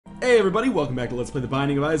Hey everybody, welcome back to Let's Play The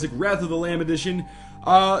Binding of Isaac, Wrath of the Lamb Edition.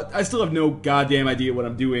 I still have no goddamn idea what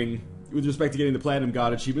I'm doing with respect to getting the Platinum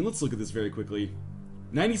God achievement. Let's look at this very quickly.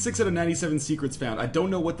 96 out of 97 secrets found. I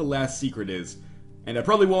don't know what the last secret is. And I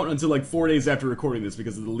probably won't until like 4 days after recording this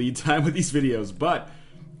because of the lead time with these videos. But,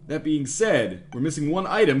 that being said, we're missing one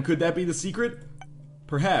item. Could that be the secret?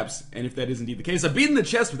 Perhaps. And if that is indeed the case, I've beaten the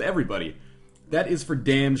chest with everybody. That is for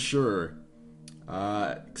damn sure.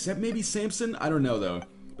 Except maybe Samson? I don't know though.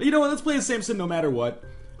 But you know what, let's play as Samson no matter what.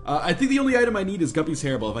 I think the only item I need is Guppy's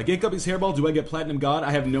Hairball. If I get Guppy's Hairball, do I get Platinum God? I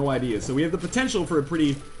have no idea. So we have the potential for a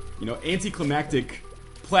pretty, you know, anticlimactic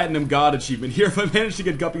Platinum God achievement here if I manage to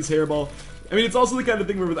get Guppy's Hairball. I mean, it's also the kind of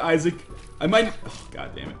thing where with Isaac, I might... Oh,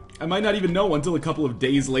 god damn it. I might not even know until a couple of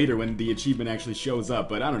days later when the achievement actually shows up,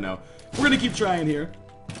 but I don't know. We're gonna keep trying here.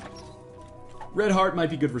 Red Heart might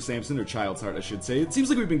be good for Samson, or Child's Heart, I should say. It seems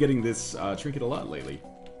like we've been getting this trinket a lot lately.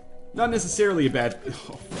 Not necessarily a bad...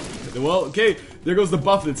 Oh, well, okay, there goes the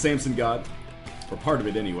buff that Samson got. Or part of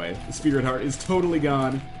it, anyway. The Spirit Heart is totally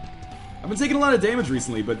gone. I've been taking a lot of damage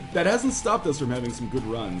recently, but that hasn't stopped us from having some good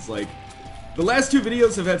runs. Like, the last two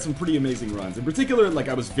videos have had some pretty amazing runs. In particular, like,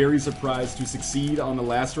 I was very surprised to succeed on the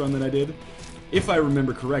last run that I did. If I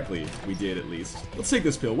remember correctly, we did, at least. Let's take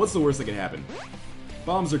this pill. What's the worst that can happen?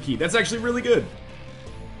 Bombs are key. That's actually really good.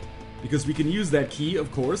 Because we can use that key,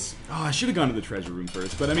 of course. Oh, I should have gone to the treasure room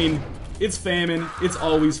first. But, I mean, it's famine. It's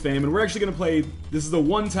always famine. We're actually going to play... This is the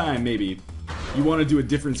one time, maybe, you want to do a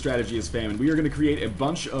different strategy as famine. We are going to create a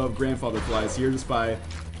bunch of grandfather flies here just by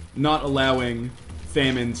not allowing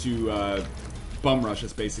famine to bum rush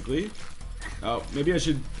us, basically. Oh, maybe I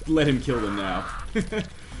should let him kill them now.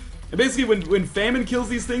 And basically, when famine kills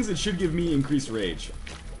these things, it should give me increased rage.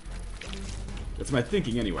 That's my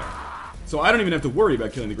thinking, anyway. So I don't even have to worry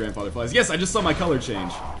about killing the grandfather flies. Yes, I just saw my color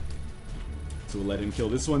change. So we'll let him kill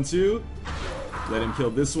this one too. Let him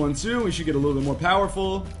kill this one too. We should get a little bit more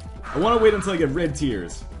powerful. I want to wait until I get red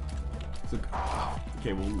tears. So,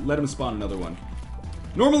 okay, we'll let him spawn another one.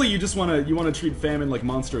 Normally you just want to treat famine like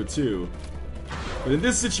Monstro 2. But in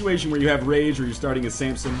this situation where you have rage or you're starting as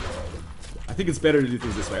Samson, I think it's better to do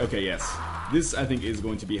things this way. Okay, yes. This, I think, is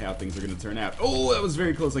going to be how things are going to turn out. Oh, that was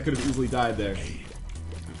very close. I could have easily died there.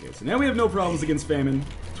 Okay, so now we have no problems against famine.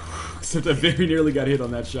 Except I very nearly got hit on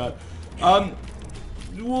that shot.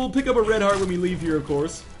 We'll pick up a red heart when we leave here, of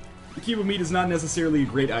course. The Cube of Meat is not necessarily a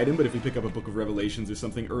great item, but if we pick up a Book of Revelations or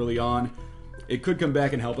something early on, it could come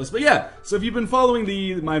back and help us. But yeah, so if you've been following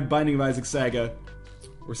my Binding of Isaac saga,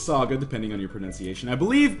 or saga, depending on your pronunciation, I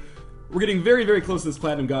believe we're getting very, very close to this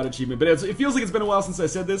Platinum God achievement. But it feels like it's been a while since I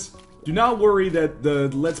said this. Do not worry that the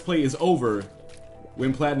Let's Play is over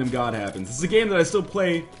when Platinum God happens. This is a game that I still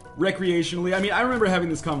play recreationally. I mean, I remember having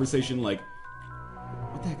this conversation like...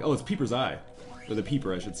 What the heck? Oh, it's Peeper's Eye. Or the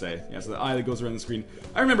Peeper, I should say. Yeah, so the eye that goes around the screen.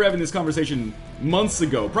 I remember having this conversation months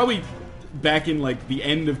ago. Probably back in, like, the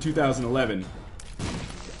end of 2011. So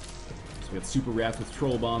we got Super Wrath with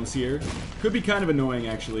Troll Bombs here. Could be kind of annoying,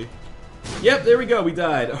 actually. Yep, there we go. We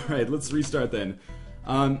died. Alright, let's restart then.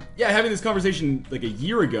 Yeah, having this conversation, like, a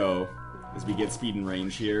year ago, as we get speed and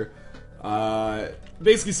range here.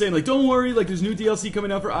 Basically saying, like, don't worry, like, there's new DLC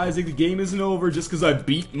coming out for Isaac, the game isn't over just because I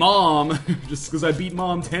beat Mom. Just because I beat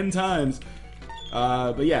Mom 10 times.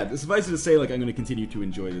 But yeah, suffice it to say, like, I'm going to continue to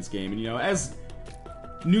enjoy this game. And, you know, as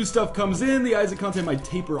new stuff comes in, the Isaac content might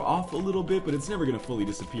taper off a little bit, but it's never going to fully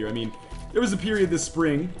disappear. I mean, there was a period this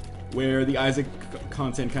spring where the Isaac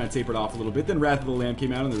content kind of tapered off a little bit. Then Wrath of the Lamb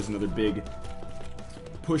came out, and there was another big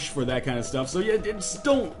push for that kind of stuff. So yeah, just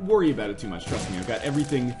don't worry about it too much. Trust me, I've got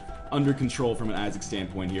everything under control from an Isaac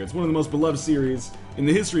standpoint here. It's one of the most beloved series in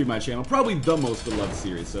the history of my channel. Probably the most beloved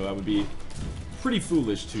series, so I would be pretty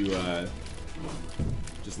foolish to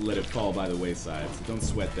just let it fall by the wayside. So don't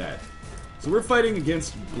sweat that. So we're fighting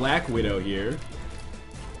against Black Widow here,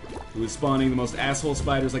 who is spawning the most asshole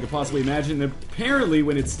spiders I could possibly imagine. And apparently,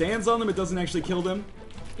 when it stands on them, it doesn't actually kill them.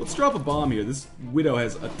 Let's drop a bomb here. This Widow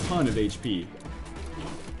has a ton of HP.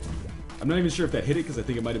 I'm not even sure if that hit it, because I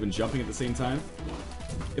think it might have been jumping at the same time.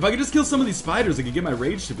 If I could just kill some of these spiders, I could get my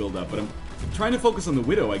rage to build up, but I'm trying to focus on the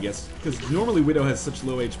Widow, I guess, because normally Widow has such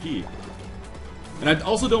low HP. And I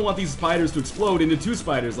also don't want these spiders to explode into two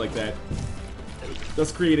spiders like that,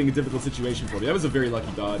 thus creating a difficult situation for me. That was a very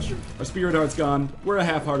lucky dodge. Our Spirit Heart's gone. We're a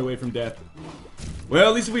half heart away from death. Well,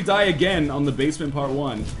 at least if we die again on the basement part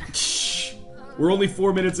 1. We're only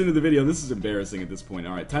 4 minutes into the video. This is embarrassing at this point.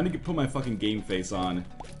 Alright, time to put my fucking game face on.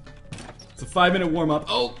 It's a 5-minute warm-up.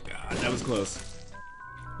 Oh, God, that was close.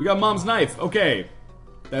 We got Mom's knife. Okay.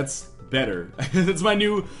 That's better. That's my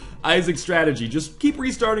new Isaac strategy. Just keep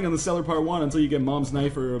restarting on the cellar part 1 until you get Mom's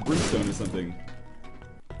knife or a brimstone or something.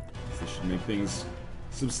 This should make things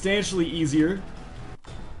substantially easier.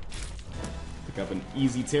 Pick up an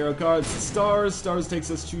easy tarot card. Stars. Stars takes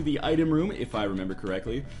us to the item room, if I remember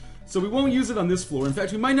correctly. So we won't use it on this floor. In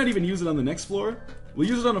fact, we might not even use it on the next floor. We'll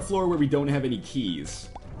use it on a floor where we don't have any keys.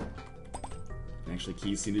 Actually,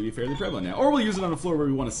 keys seem to be fairly prevalent now. Or we'll use it on a floor where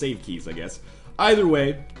we want to save keys, I guess. Either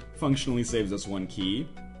way, functionally saves us 1 key.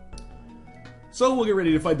 So we'll get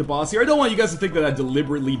ready to fight the boss here. I don't want you guys to think that I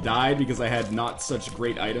deliberately died because I had not such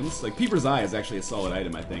great items. Like, Peeper's Eye is actually a solid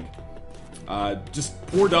item, I think. Just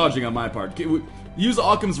poor dodging on my part. Use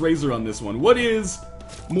Occam's Razor on this one. What is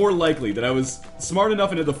more likely? That I was smart enough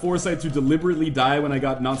and had the foresight to deliberately die when I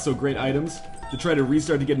got not so great items to try to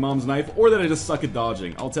restart to get Mom's Knife, or that I just suck at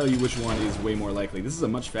dodging? I'll tell you which one is way more likely. This is a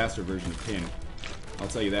much faster version of Pin. I'll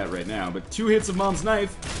tell you that right now. But 2 hits of Mom's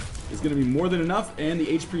Knife is going to be more than enough, and the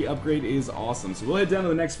HP upgrade is awesome. So we'll head down to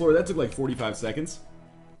the next floor. That took like 45 seconds.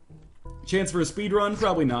 Chance for a speed run?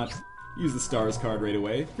 Probably not. Use the stars card right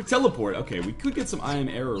away. For teleport, okay, we could get some I am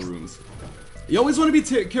error rooms. You always want to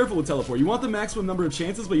be careful with teleport. You want the maximum number of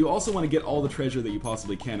chances, but you also want to get all the treasure that you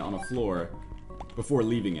possibly can on a floor before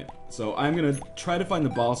leaving it. So I'm going to try to find the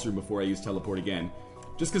boss room before I use teleport again.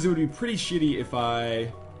 Just because it would be pretty shitty if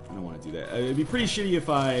I don't want to do that. It'd be pretty shitty if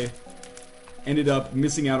I ended up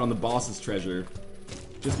missing out on the boss's treasure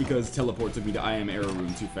just because teleport took me to I am error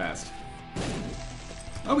room too fast.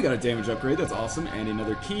 Oh, we got a damage upgrade. That's awesome. And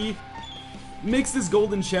another key. Makes this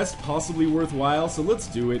golden chest possibly worthwhile, so let's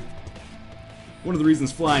do it. One of the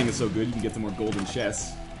reasons flying is so good, you can get some more golden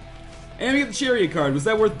chests. And we get the chariot card. Was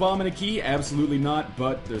that worth bombing a key? Absolutely not,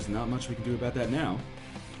 but there's not much we can do about that now.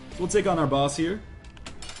 So we'll take on our boss here.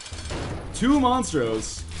 2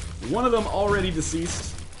 Monstros. One of them already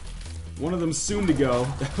deceased. One of them soon to go.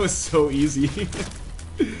 That was so easy.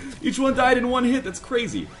 Each one died in 1 hit. That's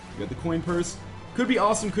crazy. We got the coin purse. Could be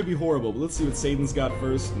awesome, could be horrible, but let's see what Satan's got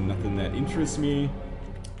first. Nothing that interests me.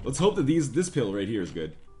 Let's hope that this pill right here is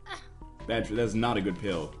good. That's not a good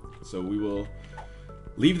pill. So we will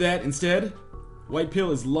leave that instead. White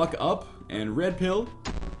pill is luck up, and red pill,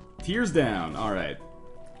 tears down. Alright.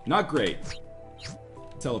 Not great.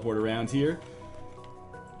 Teleport around here.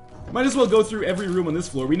 Might as well go through every room on this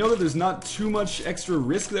floor. We know that there's not too much extra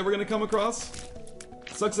risk that we're going to come across.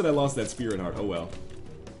 Sucks that I lost that spirit heart. Oh well.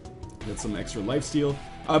 Get some extra lifesteal.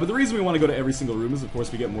 But the reason we want to go to every single room is, of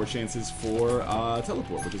course, we get more chances for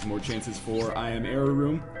teleport, which is more chances for I am error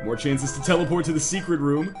room, more chances to teleport to the secret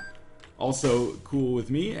room. Also cool with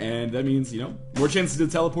me, and that means, you know, more chances to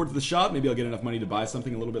teleport to the shop. Maybe I'll get enough money to buy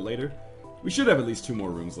something a little bit later. We should have at least 2 more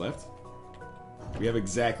rooms left. We have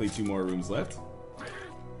exactly 2 more rooms left.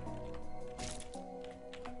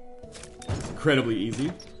 It's incredibly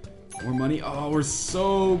easy. More money. Oh, we're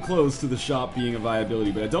so close to the shop being a viability,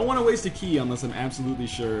 but I don't want to waste a key unless I'm absolutely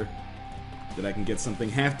sure that I can get something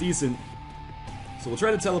half decent. So we'll try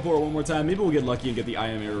to teleport one more time. Maybe we'll get lucky and get the I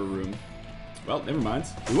am error room. Well, never mind.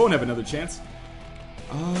 We won't have another chance.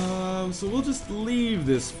 So we'll just leave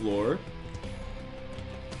this floor.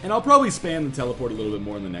 And I'll probably spam the teleport a little bit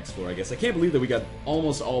more on the next floor, I guess. I can't believe that we got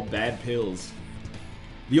almost all bad pills.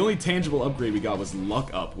 The only tangible upgrade we got was luck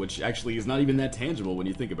up, which actually is not even that tangible when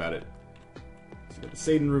you think about it. So we got the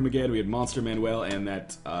Satan room again, we had Monster Manuel, and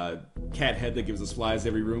that cat head that gives us flies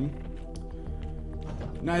every room.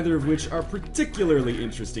 Neither of which are particularly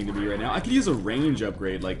interesting to me right now. I could use a range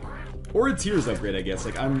upgrade, like, or a tears upgrade, I guess.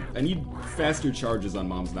 Like, I need faster charges on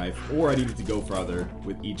Mom's Knife, or I need it to go farther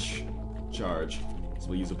with each charge. So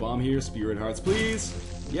we'll use a bomb here, spirit hearts, please.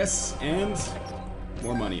 Yes, and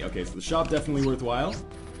more money. Okay, so the shop definitely worthwhile.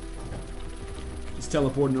 Just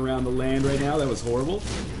teleporting around the land right now. That was horrible.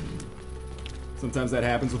 Sometimes that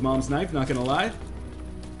happens with Mom's Knife, not gonna lie.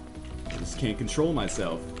 I just can't control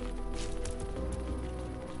myself.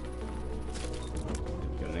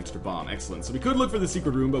 Got an extra bomb. Excellent. So we could look for the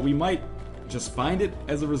secret room, but we might just find it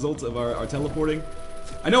as a result of our teleporting.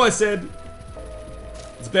 I know I said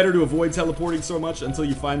it's better to avoid teleporting so much until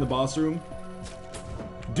you find the boss room.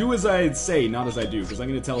 Do as I say, not as I do, because I'm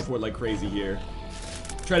going to teleport like crazy here.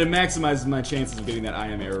 Try to maximize my chances of getting that I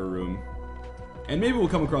am error room. And maybe we'll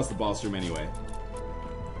come across the boss room anyway.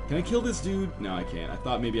 Can I kill this dude? No, I can't. I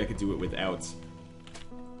thought maybe I could do it without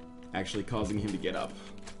actually causing him to get up.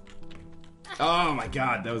 Oh my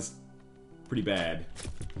god, that was pretty bad.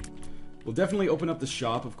 We'll definitely open up the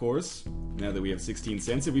shop, of course, now that we have 16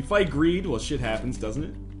 cents. If we fight greed, well, shit happens, doesn't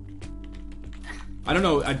it? I don't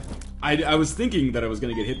know, I was thinking that I was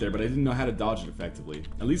going to get hit there, but I didn't know how to dodge it effectively.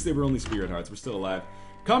 At least they were only spirit hearts. We're still alive.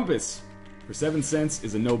 Compass, for 7 cents,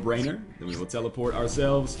 is a no-brainer. Then we will teleport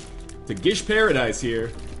ourselves to Gish Paradise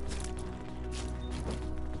here.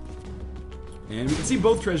 And we can see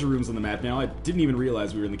both treasure rooms on the map now. I didn't even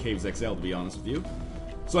realize we were in the Caves XL, to be honest with you.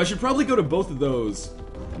 So I should probably go to both of those.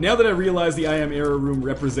 Now that I realize the I Am Error room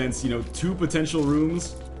represents, you know, 2 potential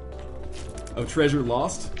rooms of treasure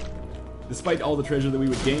lost, despite all the treasure that we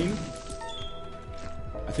would gain,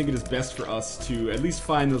 I think it is best for us to at least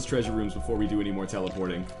find those treasure rooms before we do any more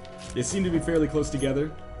teleporting. They seem to be fairly close together.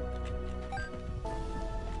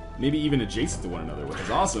 Maybe even adjacent to one another, which is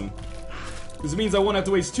awesome. Because it means I won't have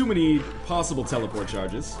to waste too many possible teleport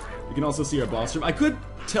charges. We can also see our boss room. I could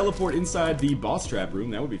teleport inside the boss trap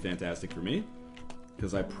room. That would be fantastic for me.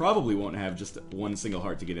 Because I probably won't have just one single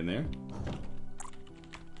heart to get in there.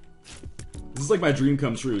 This is like my dream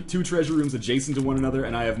come true. 2 treasure rooms adjacent to one another,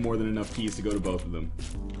 and I have more than enough keys to go to both of them.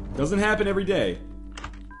 Doesn't happen every day.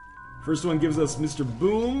 First one gives us Mr.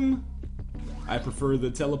 Boom. I prefer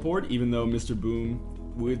the teleport, even though Mr. Boom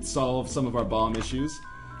would solve some of our bomb issues.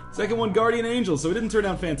 Second one, Guardian Angel, so it didn't turn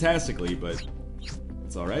out fantastically, but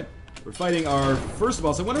it's alright. We're fighting our first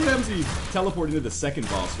boss. I wonder what happens if you teleport into the second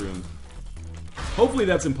boss room. Hopefully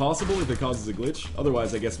that's impossible if it causes a glitch.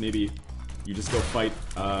 Otherwise, I guess maybe you just go fight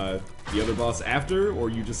the other boss after, or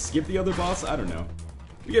you just skip the other boss. I don't know.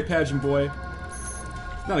 We get Pageant Boy.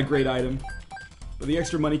 It's not a great item, but the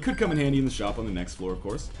extra money could come in handy in the shop on the next floor, of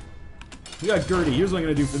course. We got Gertie. Here's what I'm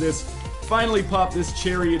going to do for this. Finally pop this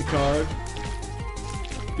Chariot card.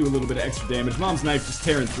 Do a little bit of extra damage. Mom's Knife just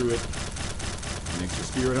tearing through it. An extra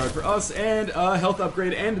Spirit Heart for us, and a health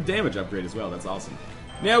upgrade and a damage upgrade as well. That's awesome.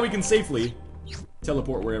 Now we can safely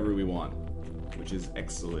teleport wherever we want, which is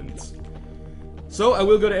excellent. So I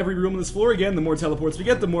will go to every room on this floor. Again, the more teleports we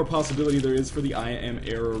get, the more possibility there is for the I Am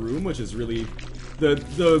Error room, which is really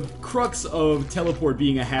the crux of teleport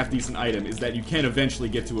being a half-decent item, is that you can eventually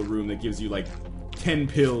get to a room that gives you like 10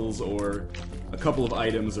 pills or a couple of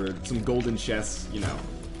items or some golden chests, you know.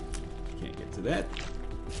 Can't get to that.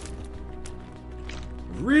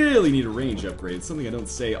 Really need a range upgrade. It's something I don't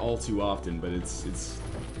say all too often, but it's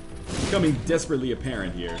becoming desperately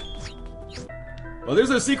apparent here. Well,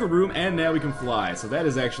 there's our secret room, and now we can fly, so that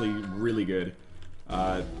is actually really good.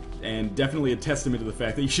 And definitely a testament to the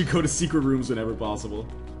fact that you should go to secret rooms whenever possible.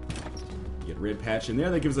 Get Red Patch in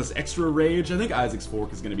there, that gives us extra rage. I think Isaac's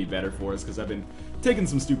Fork is going to be better for us, because I've been taking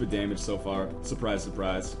some stupid damage so far. Surprise,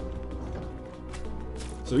 surprise.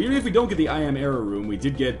 So even if we don't get the I Am Error room, we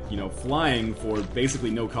did get, you know, flying for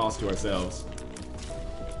basically no cost to ourselves.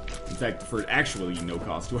 In fact, for actually no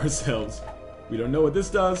cost to ourselves. We don't know what this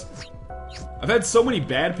does. I've had so many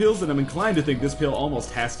bad pills that I'm inclined to think this pill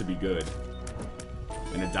almost has to be good.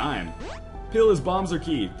 And a dime. Pill is bombs are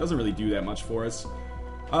key. Doesn't really do that much for us.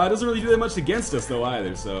 Doesn't really do that much against us though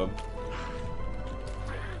either, so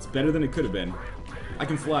it's better than it could have been. I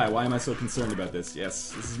can fly. Why am I so concerned about this?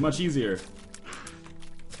 Yes, this is much easier.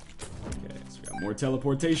 Okay, so we got more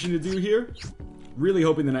teleportation to do here. Really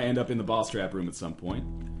hoping that I end up in the boss trap room at some point.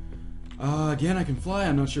 Again, I can fly.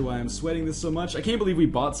 I'm not sure why I'm sweating this so much. I can't believe we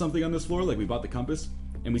bought something on this floor, like we bought the compass,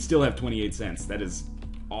 and we still have 28 cents. That is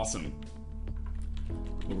awesome.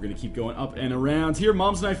 Well, we're gonna keep going up and around. Here,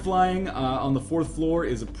 Mom's Knife flying on the 4th floor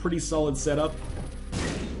is a pretty solid setup.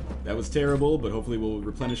 That was terrible, but hopefully we'll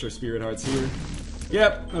replenish our Spirit Hearts here.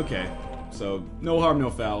 Yep, okay. So, no harm,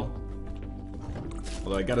 no foul.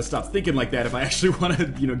 Although I gotta stop thinking like that if I actually want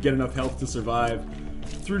to, you know, get enough health to survive.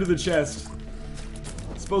 Through to the chest.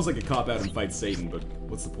 I suppose I could cop out and fight Satan, but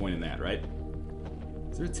what's the point in that, right?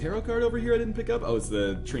 Is there a tarot card over here I didn't pick up? Oh, it's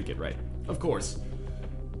the trinket, right? Of course.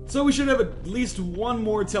 So we should have at least one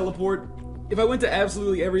more teleport. If I went to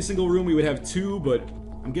absolutely every single room, we would have 2, but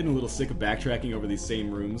I'm getting a little sick of backtracking over these same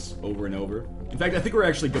rooms over and over. In fact, I think we're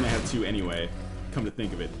actually going to have 2 anyway, come to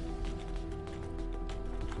think of it.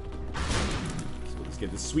 So let's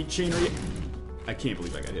get this sweet chain right. I can't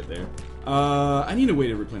believe I got hit there. I need a way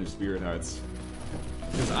to replenish Spirit Hearts.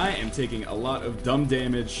 Because I am taking a lot of dumb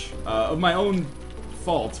damage, of my own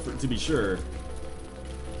fault, to be sure.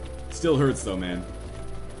 Still hurts though, man.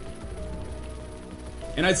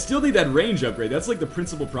 And I still need that range upgrade. That's like the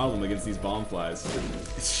principal problem against these bomb flies.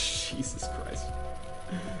 Jesus Christ.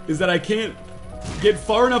 Is that I can't get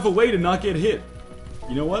far enough away to not get hit.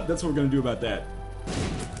 You know what? That's what we're gonna do about that.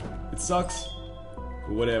 It sucks,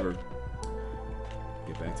 but whatever.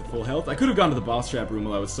 Get back to full health. I could have gone to the boss trap room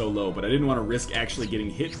while I was so low, but I didn't want to risk actually getting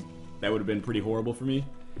hit. That would have been pretty horrible for me.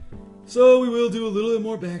 So we will do a little bit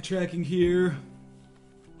more backtracking here.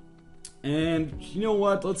 And you know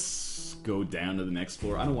what? Let's go down to the next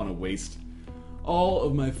floor. I don't want to waste all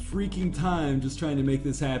of my freaking time just trying to make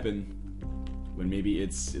this happen. When maybe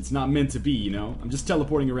it's not meant to be, you know? I'm just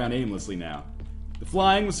teleporting around aimlessly now. The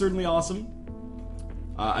flying was certainly awesome.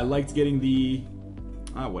 I liked getting the...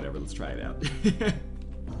 whatever, let's try it out.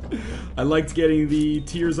 I liked getting the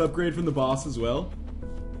Tears upgrade from the boss as well.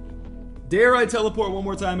 Dare I teleport one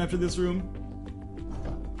more time after this room?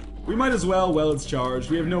 We might as well while it's charged.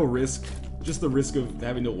 We have no risk. Just the risk of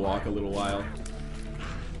having to walk a little while.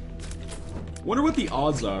 Wonder what the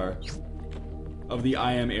odds are of the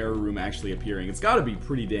I am error room actually appearing. It's gotta be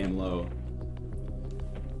pretty damn low.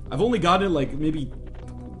 I've only gotten it like maybe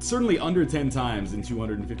certainly under 10 times in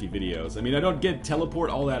 250 videos. I mean, I don't get teleport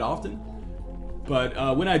all that often,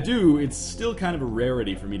 but when I do, it's still kind of a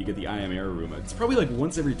rarity for me to get the I am error room. It's probably like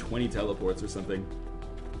once every 20 teleports or something.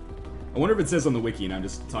 I wonder if it says on the wiki, and I'm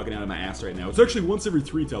just talking out of my ass right now. It's actually once every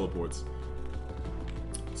 3 teleports.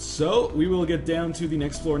 So, we will get down to the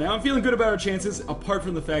next floor now. I'm feeling good about our chances, apart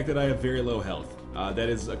from the fact that I have very low health. That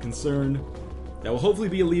is a concern that will hopefully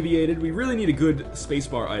be alleviated. We really need a good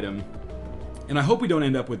spacebar item. And I hope we don't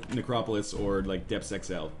end up with Necropolis or, like, Depths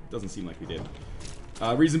XL. Doesn't seem like we did.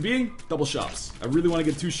 Reason being, double shops. I really want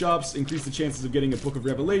to get 2 shops, increase the chances of getting a Book of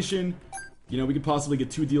Revelation. You know, we could possibly get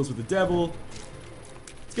 2 deals with the devil.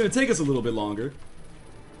 It's going to take us a little bit longer.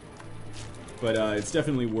 But it's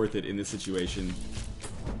definitely worth it in this situation.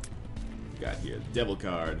 Got here, devil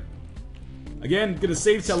card. Again, gonna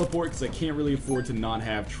save teleport because I can't really afford to not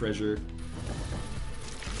have treasure.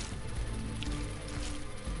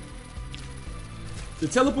 The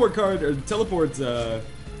teleport card, or the teleport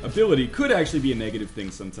ability could actually be a negative thing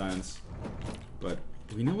sometimes. But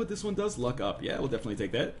do we know what this one does? Luck up. Yeah, we'll definitely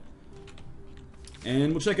take that.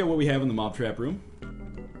 And we'll check out what we have in the mob trap room.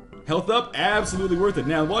 Health up, absolutely worth it.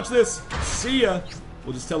 Now watch this. See ya.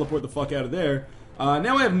 We'll just teleport the fuck out of there.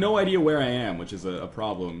 Now I have no idea where I am, which is a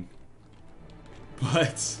problem.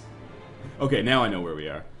 But okay, now I know where we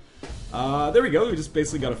are. There we go. We just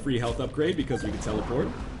basically got a free health upgrade because we could teleport.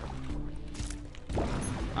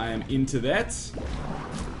 I am into that.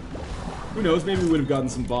 Who knows? Maybe we would have gotten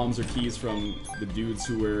some bombs or keys from the dudes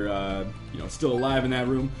who were, you know, still alive in that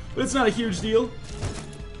room. But it's not a huge deal.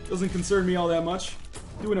 Doesn't concern me all that much.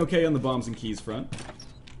 Doing okay on the bombs and keys front.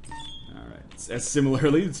 Alright. As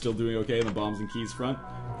similarly, it's still doing okay on the bombs and keys front.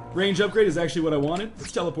 Range upgrade is actually what I wanted.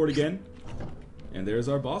 Let's teleport again. And there's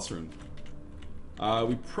our boss room.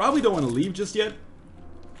 We probably don't want to leave just yet.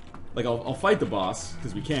 Like, I'll fight the boss,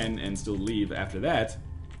 because we can, and still leave after that.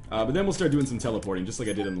 But then we'll start doing some teleporting, just like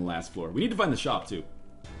I did on the last floor. We need to find the shop, too.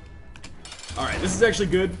 Alright, this is actually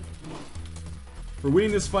good. For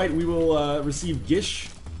winning this fight, we will receive Gish.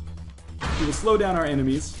 We will slow down our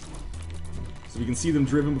enemies, so we can see them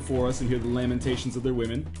driven before us and hear the lamentations of their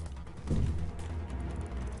women.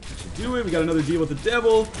 That should do it. We got another deal with the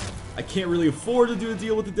devil. I can't really afford to do a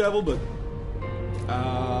deal with the devil, but...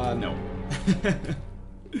 no.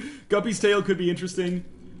 Guppy's tail could be interesting.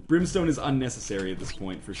 Brimstone is unnecessary at this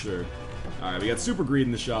point, for sure. Alright, we got Super Greed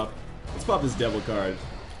in the shop. Let's pop this devil card.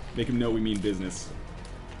 Make him know we mean business.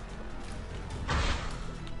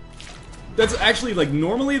 That's actually, like,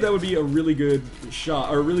 normally that would be a really good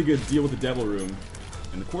shot, or a really good deal with the devil room.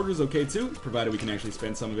 And the quarter is okay too, provided we can actually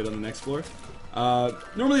spend some of it on the next floor.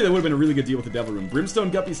 Normally that would have been a really good deal with the devil room.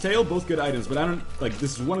 Brimstone, Guppy's tail, both good items, but I don't, like,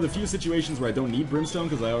 this is one of the few situations where I don't need Brimstone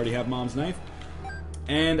because I already have Mom's knife.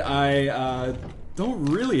 And I, don't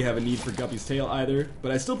really have a need for Guppy's tail either,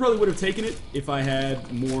 but I still probably would have taken it if I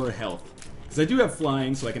had more health. Because I do have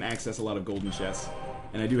flying, so I can access a lot of golden chests.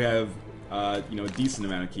 And I do have, you know, a decent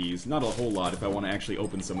amount of keys. Not a whole lot if I want to actually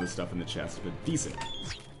open some of the stuff in the chest, but decent.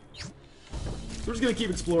 So we're just going to keep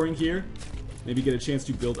exploring here. Maybe get a chance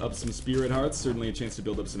to build up some spirit hearts. Certainly a chance to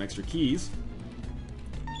build up some extra keys.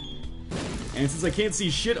 And since I can't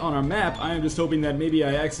see shit on our map, I am just hoping that maybe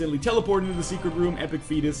I accidentally teleport into the secret room. Epic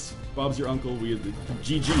fetus. Bob's your uncle. We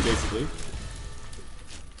GG, basically.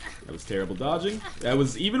 That was terrible dodging. That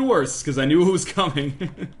was even worse, because I knew it was coming.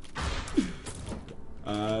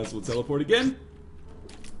 So we'll teleport again.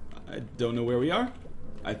 I don't know where we are.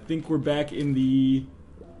 I think we're back in the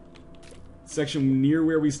section near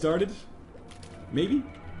where we started. Maybe?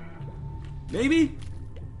 Maybe?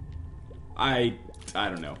 I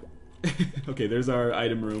don't know. Okay, there's our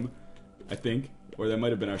item room, I think. Or that might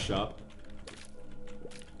have been our shop.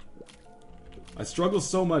 I struggle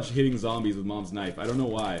so much hitting zombies with Mom's knife. I don't know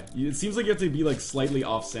why. It seems like you have to be, like, slightly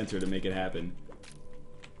off-center to make it happen.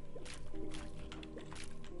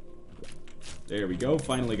 There we go.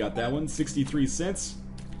 Finally got that one. 63 cents.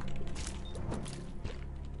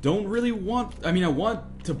 Don't really want... I mean, I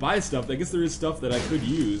want to buy stuff. I guess there is stuff that I could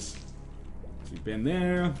use. So we've been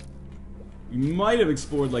there. We might have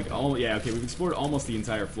explored, like, all... Yeah, okay, we've explored almost the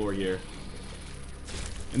entire floor here.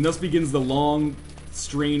 And thus begins the long,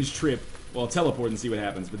 strange trip. Well, I'll teleport and see what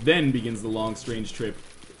happens. But then begins the long, strange trip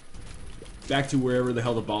back to wherever the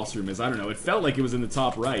hell the boss room is. I don't know. It felt like it was in the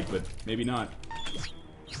top right, but maybe not.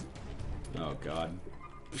 Oh, God.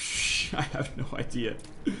 I have no idea.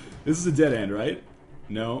 This is a dead end, right?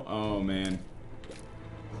 No? Oh, man.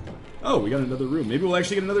 Oh, we got another room. Maybe we'll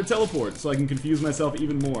actually get another teleport, so I can confuse myself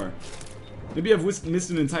even more. Maybe I've missed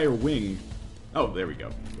an entire wing. Oh, there we go.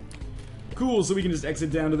 Cool, so we can just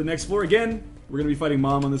exit down to the next floor. Again, we're going to be fighting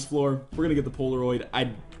Mom on this floor. We're going to get the Polaroid.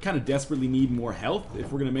 I kind of desperately need more health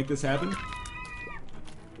if we're going to make this happen.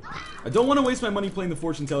 I don't want to waste my money playing the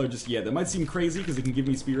Fortune Teller just yet. That might seem crazy because it can give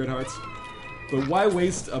me Spirit Hearts. But why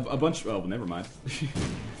waste a bunch... Oh, never mind.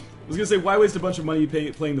 I was going to say, why waste a bunch of money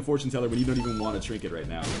playing the Fortune Teller when you don't even want a trinket right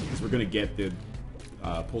now? Because we're going to get the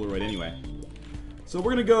Polaroid anyway. So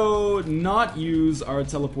we're going to go not use our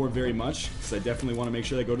teleport very much, because I definitely want to make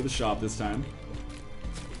sure I go to the shop this time.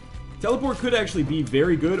 Teleport could actually be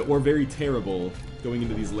very good or very terrible going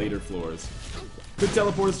into these later floors. Could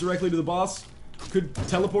teleport us directly to the boss. Could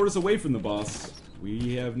teleport us away from the boss.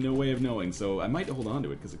 We have no way of knowing, so I might hold on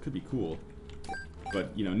to it, because it could be cool.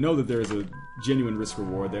 But, you know that there is a genuine risk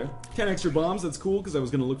reward there. 10 extra bombs, that's cool, because I was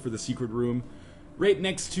going to look for the secret room right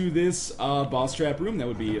next to this boss trap room. That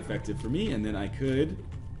would be effective for me, and then I could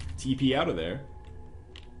TP out of there.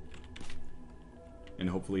 And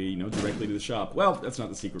hopefully, directly to the shop. Well, that's not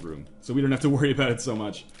the secret room, so we don't have to worry about it so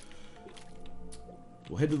much.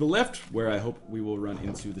 We'll head to the left, where I hope we will run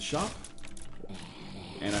into the shop.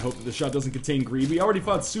 And I hope that the shop doesn't contain greed. We already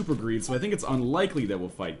fought Super Greed, so I think it's unlikely that we'll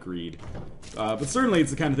fight greed. But certainly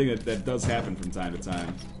it's the kind of thing that does happen from time to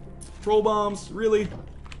time. Troll bombs? Really?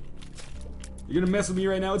 You're gonna mess with me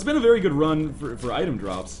right now? It's been a very good run for item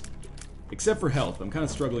drops. Except for health. I'm kind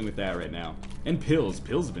of struggling with that right now. And pills.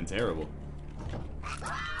 Pills have been terrible.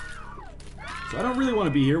 So I don't really want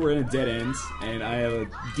to be here. We're in a dead end, and I have a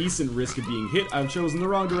decent risk of being hit. I've chosen the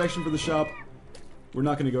wrong direction for the shop. We're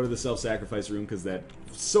not going to go to the self-sacrifice room because that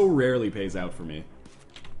so rarely pays out for me.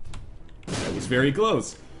 That was very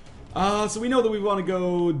close. So we know that we want to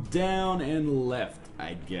go down and left,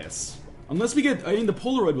 I guess. Unless we get... I mean, the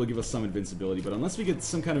Polaroid will give us some invincibility, but unless we get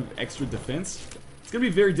some kind of extra defense, it's going to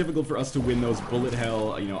be very difficult for us to win those bullet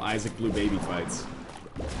hell, Isaac Blue Baby fights.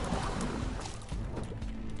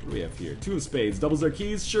 What do we have here? 2 of spades. Doubles our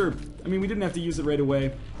keys? Sure. I mean, we didn't have to use it right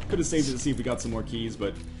away. Could have saved it to see if we got some more keys,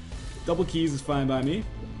 but... double keys is fine by me.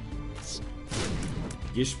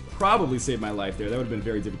 Gish probably saved my life there. That would have been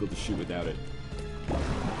very difficult to shoot without it.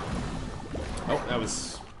 Oh, that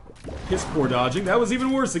was piss poor dodging. That was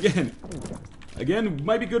even worse again. Again,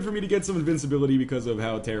 might be good for me to get some invincibility because of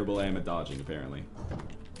how terrible I am at dodging, apparently.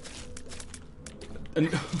 Oh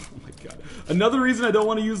my god. Another reason I don't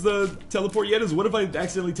want to use the teleport yet is what if I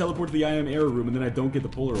accidentally teleport to the I Am Error room and then I don't get the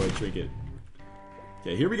Polaroid trinket?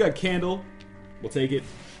 Okay, here we got Candle. We'll take it.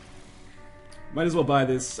 Might as well buy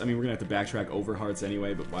this. I mean, we're gonna have to backtrack over hearts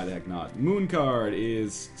anyway, but why the heck not? Moon card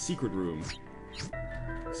is Secret Room.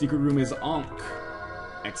 Secret Room is Ankh.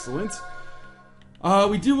 Excellent.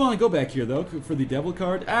 We do want to go back here, though, for the Devil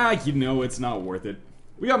card. It's not worth it.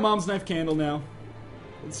 We got Mom's Knife Candle now.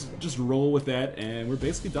 Let's just roll with that, and we're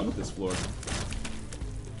basically done with this floor.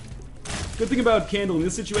 Good thing about Candle in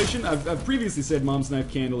this situation, I've previously said Mom's Knife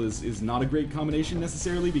Candle is not a great combination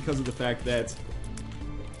necessarily because of the fact that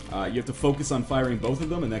you have to focus on firing both of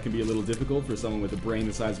them, and that can be a little difficult for someone with a brain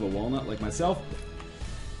the size of a walnut like myself.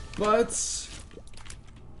 But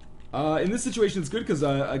in this situation, it's good because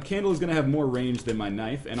a candle is going to have more range than my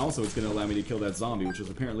knife, and also it's going to allow me to kill that zombie, which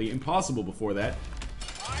was apparently impossible before that.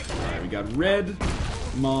 Alright, we got red,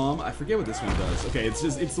 Mom. I forget what this one does. Okay, it's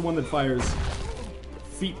the one that fires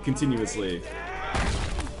feet continuously.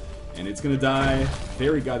 And it's going to die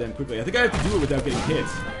very goddamn quickly. I think I have to do it without getting hit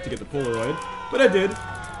to get the Polaroid, but I did.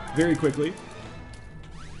 Very quickly.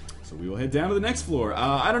 So we will head down to the next floor.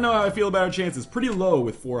 I don't know how I feel about our chances. Pretty low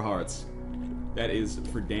with 4 hearts. That is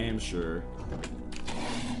for damn sure.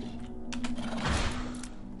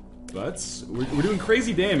 But we're doing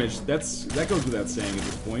crazy damage. That goes without saying at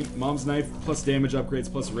this point. Mom's Knife plus damage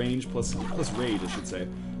upgrades plus range plus rage, I should say.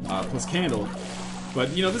 Plus candle.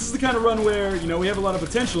 But, this is the kind of run where, we have a lot of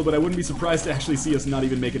potential, but I wouldn't be surprised to actually see us not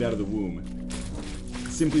even make it out of the womb.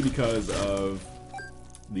 Simply because of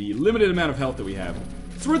the limited amount of health that we have.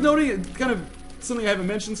 It's worth noting, kind of something I haven't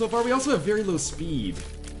mentioned so far, we also have very low speed.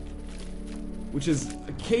 Which has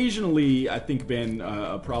occasionally, I think, been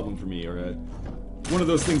a problem for me, or one of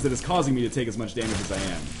those things that is causing me to take as much damage as I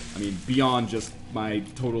am. I mean, beyond just my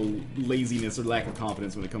total laziness or lack of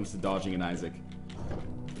confidence when it comes to dodging an Isaac.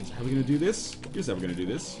 How are we going to do this? Here's how we're going to do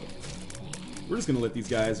this. We're just going to let these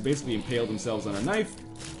guys basically impale themselves on our knife.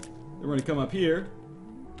 Then we're going to come up here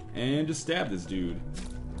and just stab this dude.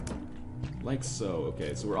 Like so.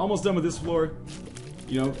 Okay, so we're almost done with this floor.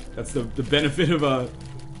 That's the benefit of a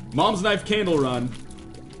Mom's Knife Candle run,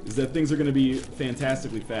 is that things are going to be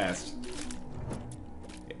fantastically fast.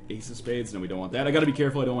 Ace of Spades. No, we don't want that. I gotta be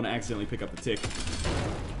careful. I don't want to accidentally pick up the tick.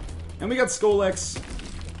 And we got Skolex.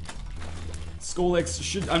 Skolex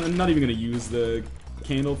should... I'm not even going to use the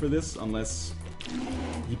candle for this unless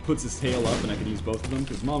he puts his tail up and I can use both of them,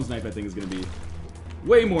 because Mom's Knife, I think, is going to be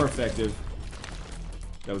way more effective.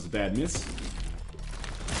 That was a bad miss.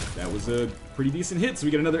 That was a pretty decent hit, so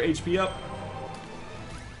we get another HP up.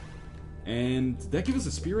 And did that give us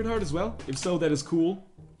a Spirit Heart as well? If so, that is cool.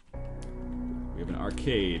 We have an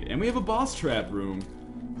arcade, and we have a boss trap room.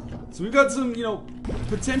 So we've got some, you know,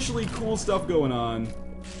 potentially cool stuff going on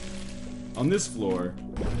this floor.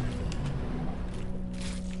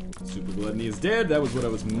 Super Gluttony is dead. That was what I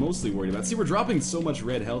was mostly worried about. See, we're dropping so much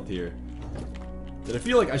red health here that I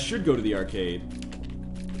feel like I should go to the arcade.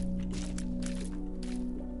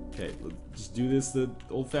 Okay, let's just do this the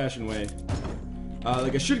old-fashioned way.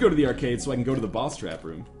 Like, I should go to the arcade so I can go to the boss trap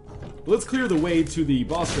room. But let's clear the way to the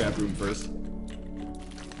boss trap room first.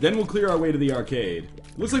 Then we'll clear our way to the arcade.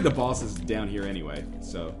 Looks like the boss is down here anyway,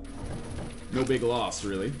 so no big loss,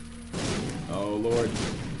 really. Oh, Lord.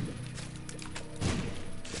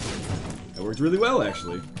 That worked really well,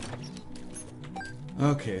 actually.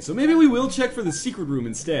 Okay, so maybe we will check for the secret room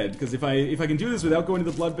instead, because if I can do this without going to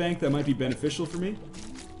the blood bank, that might be beneficial for me.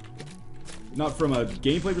 Not from a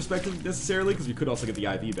gameplay perspective, necessarily, because we could also get the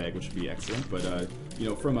IV bag, which would be excellent, but, you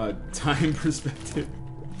know, from a time perspective,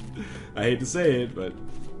 I hate to say it, but...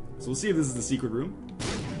 So we'll see if this is the secret room.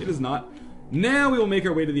 It is not. Now we will make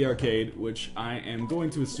our way to the arcade, which I am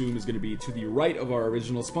going to assume is going to be to the right of our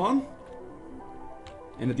original spawn.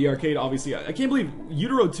 And at the arcade, obviously, I can't believe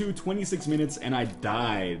Utero 2, 26 minutes, and I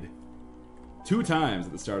died 2 times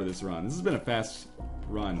at the start of this run. This has been a fast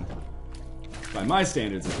run, by my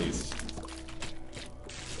standards at least.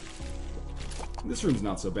 This room's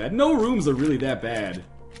not so bad. No rooms are really that bad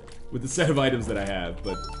with the set of items that I have,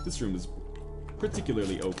 but this room is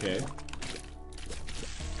particularly okay.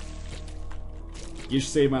 Gish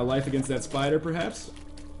saved my life against that spider, perhaps?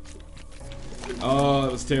 Oh,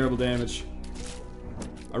 that was terrible damage.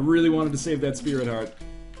 I really wanted to save that Spirit Heart.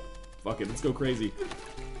 Fuck it, let's go crazy.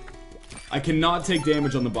 I cannot take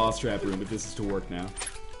damage on the boss trap room if this is to work now.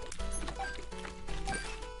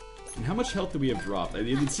 And how much health do we have dropped?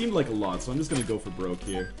 It seemed like a lot, so I'm just gonna go for broke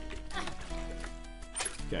here.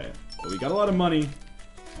 Okay, well, we got a lot of money.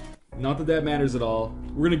 Not that that matters at all.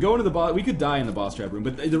 We're gonna go into the boss. We could die in the boss trap room,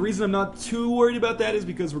 but the reason I'm not too worried about that is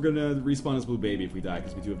because we're gonna respawn as Blue Baby if we die,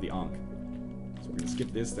 because we do have the Ankh. So we're gonna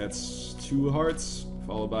skip this. That's 2 hearts,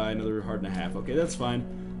 followed by another heart and a half. Okay, that's fine.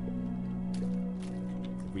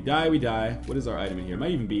 If we die, we die. What is our item in here? It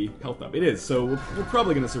might even be health up. It is, so we're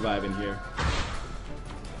probably gonna survive in here.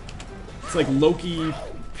 It's like Loki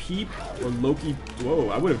Peep or Loki. Whoa!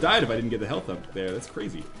 I would have died if I didn't get the health up there. That's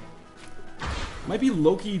crazy. Might be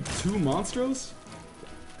Loki 2 Monstros?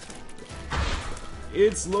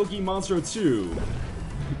 It's Loki Monstro 2.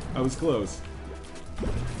 I was close.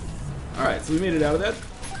 Alright, so we made it out of that.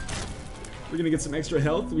 We're gonna get some extra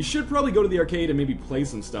health. We should probably go to the arcade and maybe play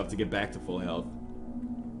some stuff to get back to full health.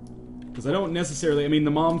 Because I don't necessarily... I mean, the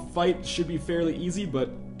mom fight should be fairly easy, but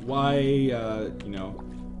why, you know,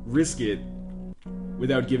 risk it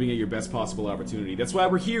without giving it your best possible opportunity? That's why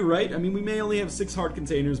we're here, right? I mean, we may only have 6 heart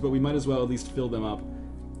containers, but we might as well at least fill them up.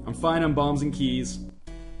 I'm fine on bombs and keys.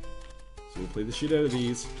 So we'll play the shit out of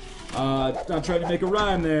these. Not trying to make a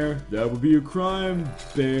rhyme there. That would be a crime,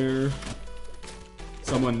 bear.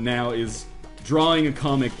 Someone now is drawing a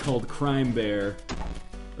comic called Crime Bear.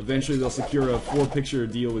 Eventually they'll secure a 4-picture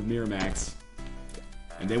deal with Miramax.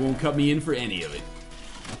 And they won't cut me in for any of it.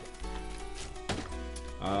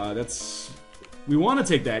 That's... We want to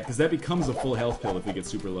take that, because that becomes a full health pill if we get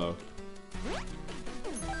super low.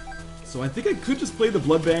 So I think I could just play the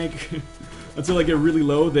blood bank until I get really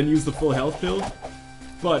low, then use the full health pill.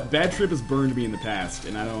 But Bad Trip has burned me in the past,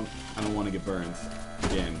 and I don't want to get burned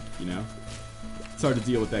again, you know? It's hard to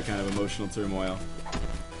deal with that kind of emotional turmoil.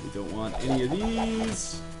 We don't want any of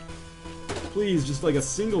these. Please, just like a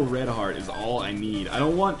single red heart is all I need. I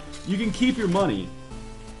don't want... You can keep your money.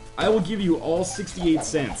 I will give you all 68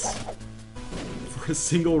 cents. For a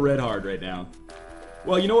single red heart right now.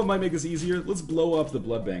 Well, you know what might make this easier? Let's blow up the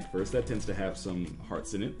blood bank first. That tends to have some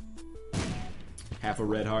hearts in it. Half a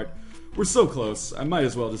red heart. We're so close. I might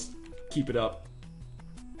as well just keep it up.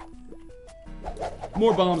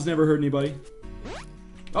 More bombs never hurt anybody.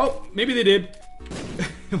 Oh, maybe they did.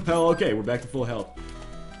 Well, okay, we're back to full health.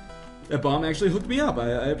 That bomb actually hooked me up.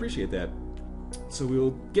 I appreciate that. So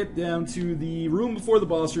we'll get down to the room before the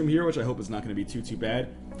boss room here, which I hope is not going to be too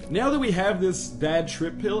bad. Now that we have this bad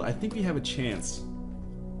trip pill, I think we have a chance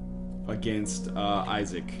against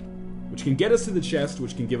Isaac. which can get us to the chest,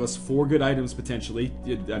 which can give us 4 good items potentially.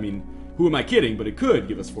 I mean, who am I kidding? But it could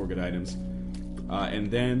give us 4 good items.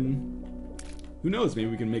 And then, who knows?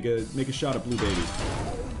 Maybe we can make a shot at Blue Baby.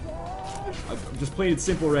 I'm just playing it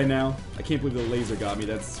simple right now. I can't believe the laser got me.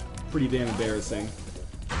 That's pretty damn embarrassing.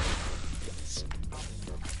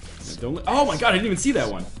 Oh my god, I didn't even see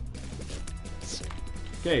that one.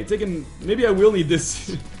 Okay, maybe I will need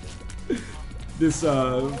this this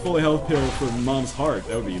full health pill for Mom's heart.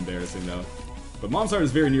 That would be embarrassing though. But Mom's heart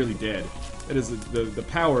is very nearly dead. That is the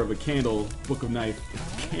power of a candle book of knife.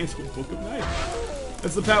 Candle book of knife.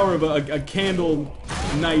 That's the power of a candle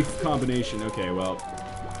knife combination. Okay, well,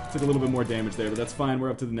 took a little bit more damage there, but that's fine. We're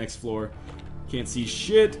up to the next floor. Can't see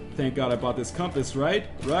shit. Thank God I bought this compass, right?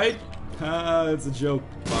 Right? It's a joke,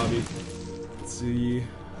 Bobby. Let's see.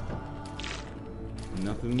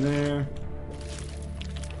 Nothing there.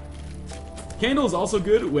 Candle is also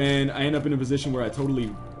good when I end up in a position where I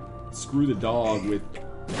totally screw the dog with,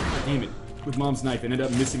 damn it, with Mom's knife and end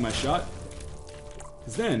up missing my shot.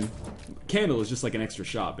 Because then, Candle is just like an extra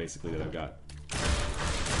shot, basically, that I've got.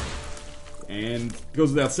 And it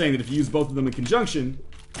goes without saying that if you use both of them in conjunction,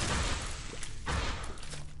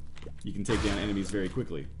 you can take down enemies very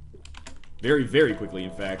quickly. Very, very quickly,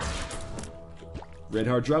 in fact. Red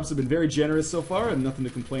heart drops have been very generous so far, and nothing to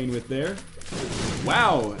complain with there.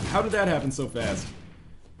 Wow, how did that happen so fast?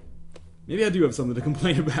 Maybe I do have something to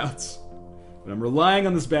complain about. But I'm relying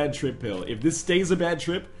on this bad trip pill. If this stays a bad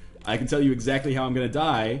trip, I can tell you exactly how I'm gonna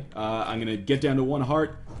die. I'm gonna get down to 1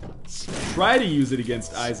 heart, try to use it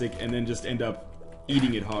against Isaac, and then just end up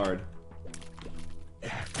eating it hard.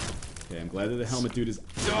 Okay, I'm glad that the helmet dude is...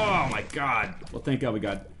 Oh my god! Well, thank god we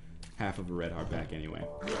got half of a red heart back anyway.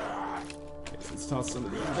 Okay, so let's toss some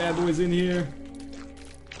of these bad boys in here.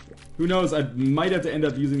 Who knows, I might have to end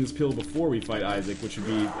up using this pill before we fight Isaac, which would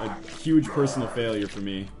be a huge personal failure for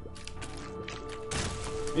me.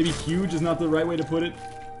 Maybe huge is not the right way to put it,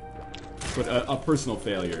 but a personal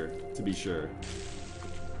failure, to be sure.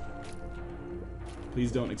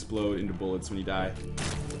 Please don't explode into bullets when you die.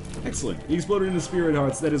 Excellent. He exploded into spirit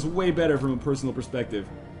hearts. That is way better from a personal perspective.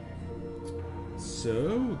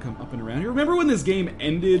 So, we'll come up and around here. Remember when this game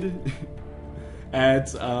ended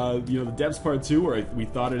at, you know, the Depths Part 2, or we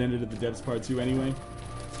thought it ended at the Depths Part 2 anyway?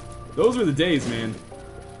 Those were the days, man.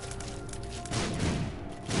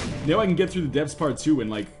 Now I can get through the Depths Part 2 in,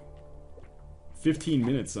 like, 15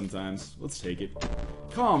 minutes sometimes. Let's take it.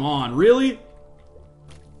 Come on, really?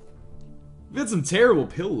 We've had some terrible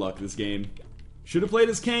pill luck this game. Should have played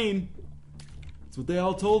as Kane. That's what they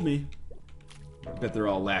all told me. I bet they're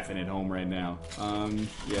all laughing at home right now.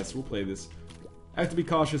 Yes, we'll play this. I have to be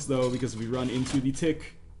cautious, though, because if we run into the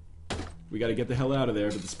tick, we gotta get the hell out of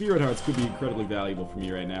there. But the spirit hearts could be incredibly valuable for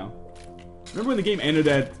me right now. Remember when the game ended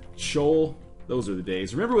at Shoal? Those are the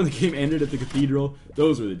days. Remember when the game ended at the Cathedral?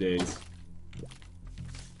 Those were the days.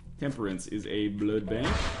 Temperance is a blood bank.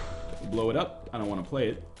 We'll blow it up. I don't want to play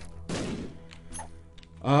it.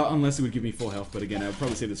 Unless it would give me full health, but again, I would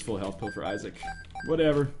probably save this full health pill for Isaac.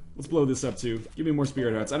 Whatever. Let's blow this up too. Give me more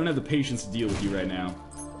spirit hearts. I don't have the patience to deal with you right now.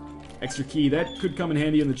 Extra key. That could come in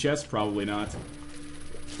handy in the chest. Probably not.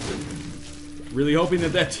 Really hoping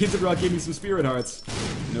that Tinted Rock gave me some spirit hearts.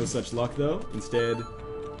 No such luck, though. Instead,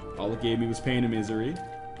 all it gave me was pain and misery.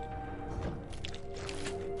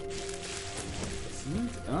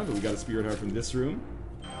 But we got a spirit heart from this room.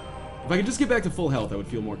 If I could just get back to full health, I would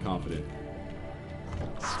feel more confident.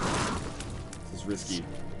 This is risky.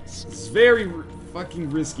 This is very fucking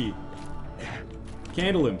risky.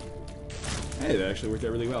 Candle him. Hey, that actually worked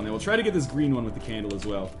out really well. Now we'll try to get this green one with the candle as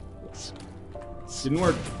well. Didn't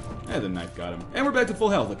work. The knife got him. And we're back to full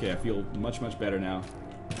health. Okay, I feel much, much better now.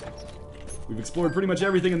 We've explored pretty much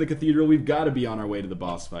everything in the cathedral. We've got to be on our way to the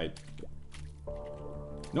boss fight.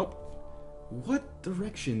 Nope. What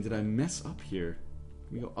direction did I mess up here?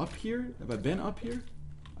 Can we go up here? Have I been up here?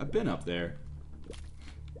 I've been up there.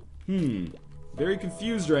 Very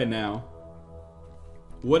confused right now.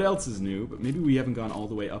 What else is new? But maybe we haven't gone all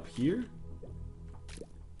the way up here?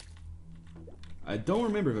 I don't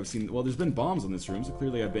remember if I've seen... Well, there's been bombs in this room, so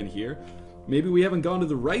clearly I've been here. Maybe we haven't gone to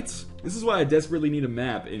the right? This is why I desperately need a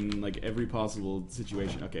map in, like, every possible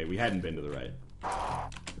situation. Okay, we hadn't been to the right.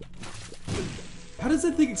 How does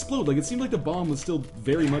that thing explode? Like, it seemed like the bomb was still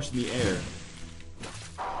very much in the air.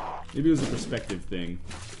 Maybe it was a perspective thing.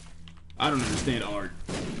 I don't understand art.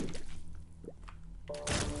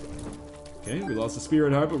 Okay, we lost a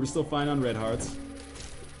spirit heart, but we're still fine on red hearts.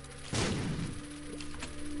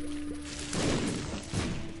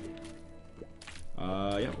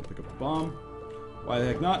 Yeah, we'll pick up the bomb. Why the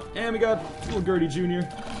heck not? And we got little Gertie Jr.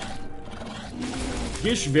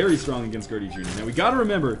 Gish very strong against Gertie Jr. Now we gotta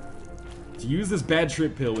remember, To use this bad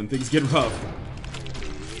trip pill when things get rough.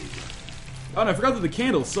 Oh, and I forgot that the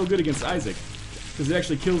candle is so good against Isaac. Because it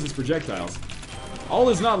actually kills his projectiles. All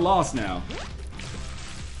is not lost now.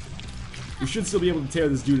 We should still be able to tear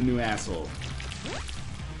this dude a new asshole.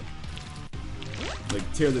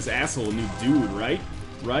 Like, tear this asshole a new dude, right?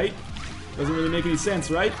 Right? Doesn't really make any sense,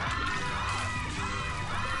 right?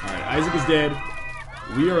 Alright, Isaac is dead.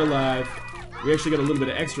 We are alive. We actually got a little bit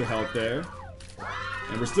of extra health there.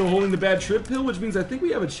 And we're still holding the bad trip pill, which means I think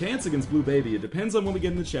we have a chance against Blue Baby. It depends on what we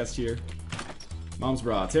get in the chest here. Mom's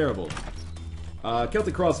Bra, terrible.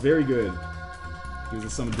 Celtic Cross, very good. Gives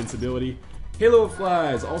us some invincibility. Halo of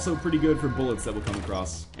Flies, also pretty good for bullets that will come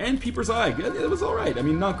across. And Peeper's Eye, it was alright. I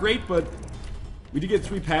mean, not great, but we did get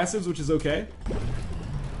 3 passives, which is okay.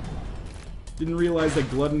 Didn't realize that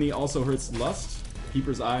Gluttony also hurts Lust.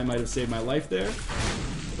 Peeper's Eye might have saved my life there.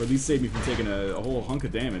 Or at least saved me from taking a whole hunk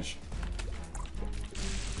of damage.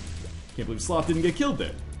 Can't believe Sloth didn't get killed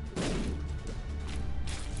there. So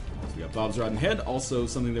we got Bob's Rotten Head, also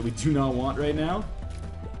something that we do not want right now.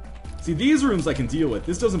 See, these rooms I can deal with.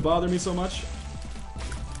 This doesn't bother me so much.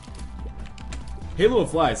 Halo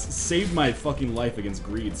of Flies saved my fucking life against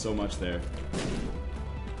Greed so much there.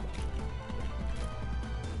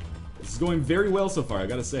 This is going very well so far, I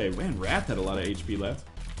gotta say. Man, Wrath had a lot of HP left.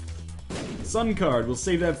 Sun card, we'll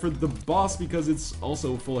save that for the boss because it's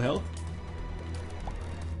also full health.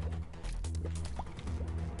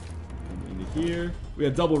 Come into here. We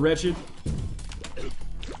have double Wretched.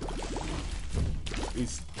 We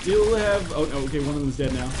still have... Oh, no, okay, one of them's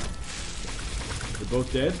dead now. They're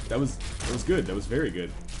both dead? That was good. That was very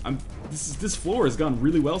good. This floor has gone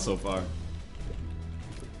really well so far.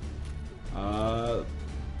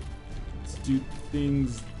 Let's do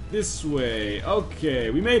things this way. Okay,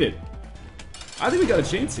 we made it. I think we got a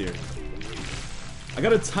chance here. I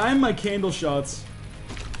gotta time my candle shots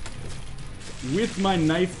with my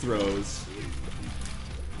knife throws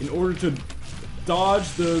in order to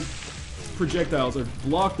dodge the projectiles or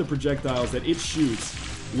block the projectiles that it shoots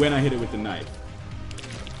when I hit it with the knife.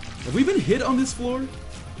 Have we been hit on this floor?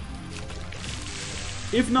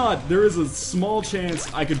 If not, there is a small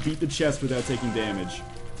chance I could beat the chest without taking damage.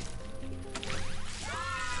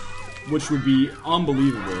 Which would be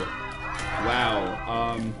unbelievable.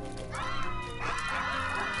 Wow.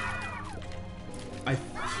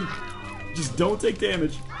 Just don't take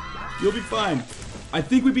damage. You'll be fine. I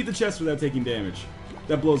think we beat the chest without taking damage.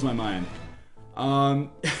 That blows my mind.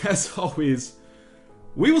 As always,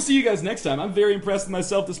 we will see you guys next time. I'm very impressed with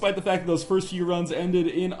myself, despite the fact that those first few runs ended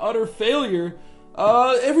in utter failure.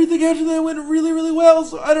 Everything after that went really, really well,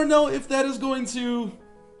 so I don't know if that is going to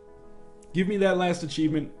give me that last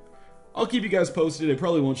achievement. I'll keep you guys posted. It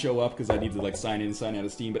probably won't show up because I need to, like, sign in and sign out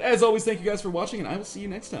of Steam. But as always, thank you guys for watching, and I will see you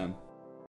next time.